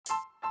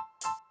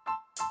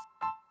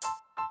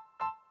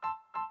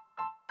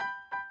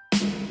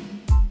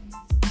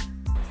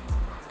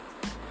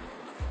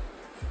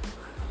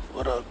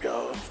What up,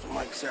 y'all? It's the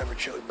Mike Savage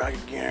Show. Back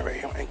again right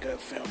here on Anchor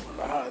FM,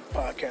 the hottest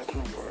podcast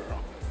in the world.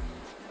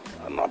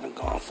 I know I've been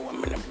gone for a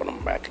minute, but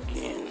I'm back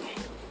again.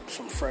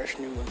 Some fresh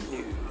new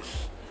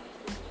news.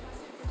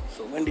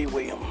 So Wendy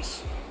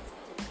Williams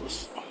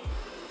was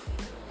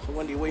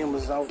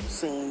out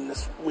singing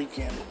this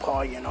weekend,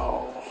 partying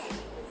all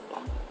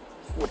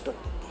with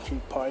she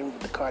partying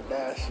with the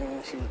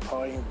Kardashians. She was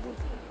partying with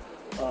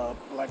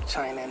Blac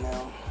Chyna and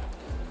them.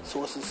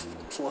 Sources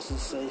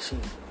say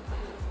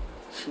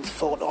she's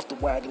fallen off the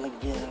wagon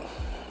again.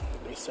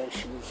 They say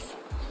she was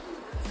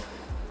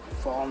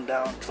falling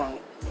down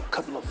drunk a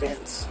couple of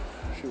events.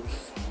 She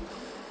was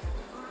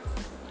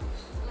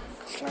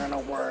slurring her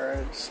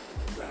words.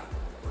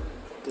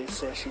 They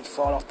said she's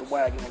fallen off the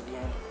wagon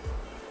again.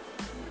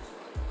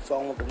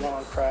 Falling with the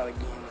wrong crowd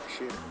again and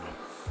shit.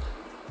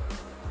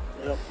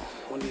 Yep,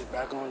 Wendy's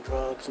back on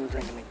drugs and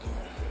drinking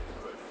again.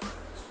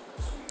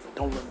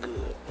 Don't look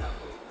good.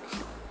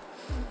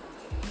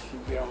 She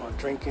been on a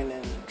drinking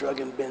and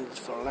drugging binge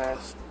for the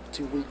last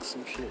 2 weeks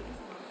and shit.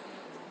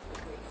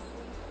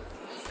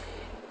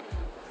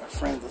 Her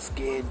friends are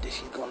scared that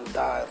she's gonna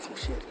die or some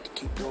shit to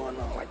keep going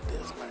on like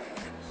this, man.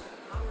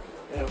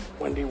 Yeah,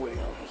 Wendy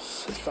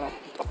Williams is off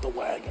the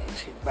wagon.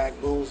 She's back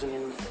boozing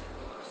and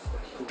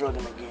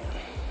drugging again.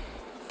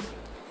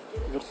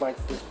 It looks like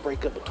this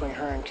breakup between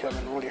her and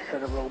Kevin really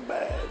hurt her real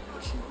bad.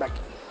 She's back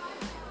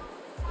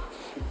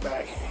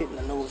hitting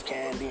the nose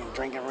candy and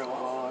drinking real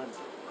hard,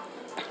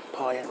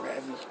 partying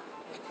ravage.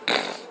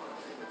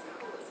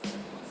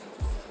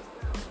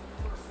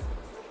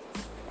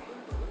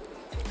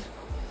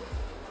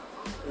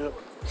 Yep,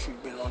 she's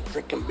been on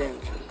drinking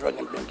binge and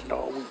drugging binge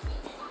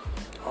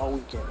all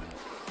weekend.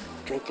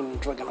 Drinking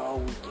and drugging all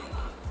weekend.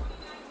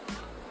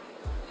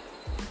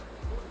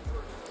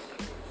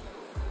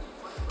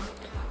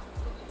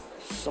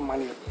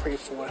 Somebody to pray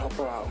for and help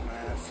her out,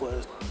 man, before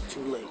it's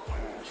too late,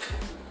 man.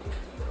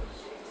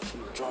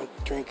 She's drunk,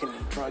 drinking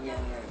and drugging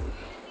and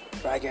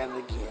back at it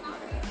again,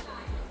 man.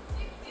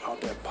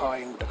 Out there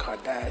partying with the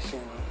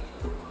Kardashians,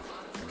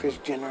 Kris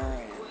Jenner,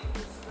 and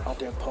out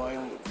there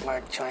partying with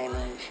Blac Chyna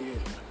and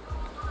shit.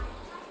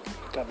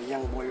 Got a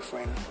young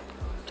boyfriend,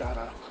 got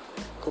her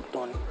hooked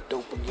on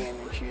dope again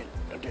and shit.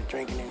 Out there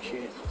drinking and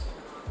shit.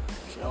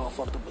 She all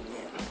fucked up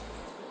again.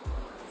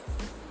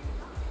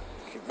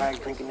 She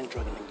back drinking and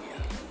drugging again.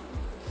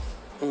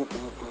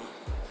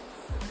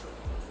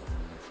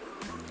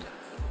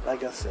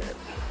 Like I said,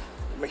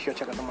 make sure you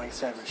check out the Mike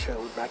Savage Show.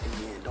 We're back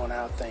again, doing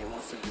our thing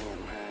once again,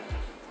 man.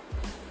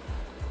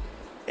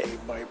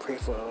 Everybody pray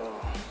for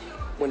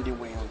Wendy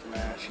Williams,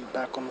 man. She's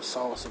back on the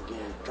sauce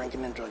again,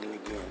 drinking and drugging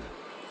again.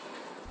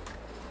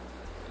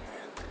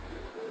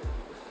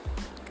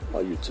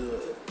 Are you to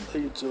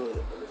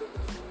it?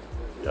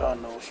 Y'all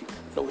know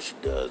what she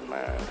does,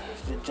 man.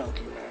 She's a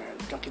junkie, man.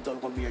 Junkie's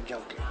always gonna be a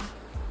junkie.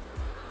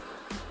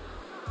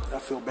 I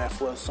feel bad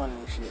for her son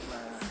and shit,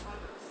 man.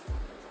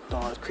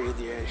 Doing all this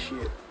crazy ass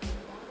shit.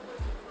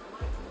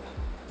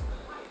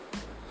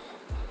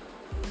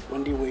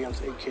 Wendy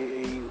Williams,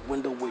 aka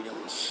Wendell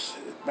Williams,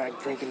 is back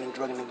drinking and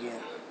drugging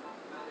again.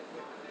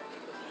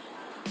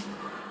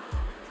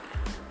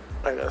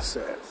 Like I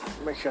said,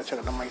 make sure I check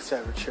out the Mike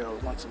Savage Show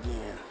once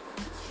again.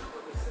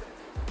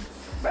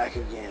 Back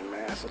again,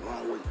 man. That's a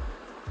long week.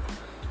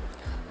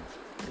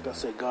 Like I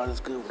said, God is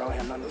good. Without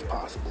him, nothing is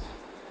possible.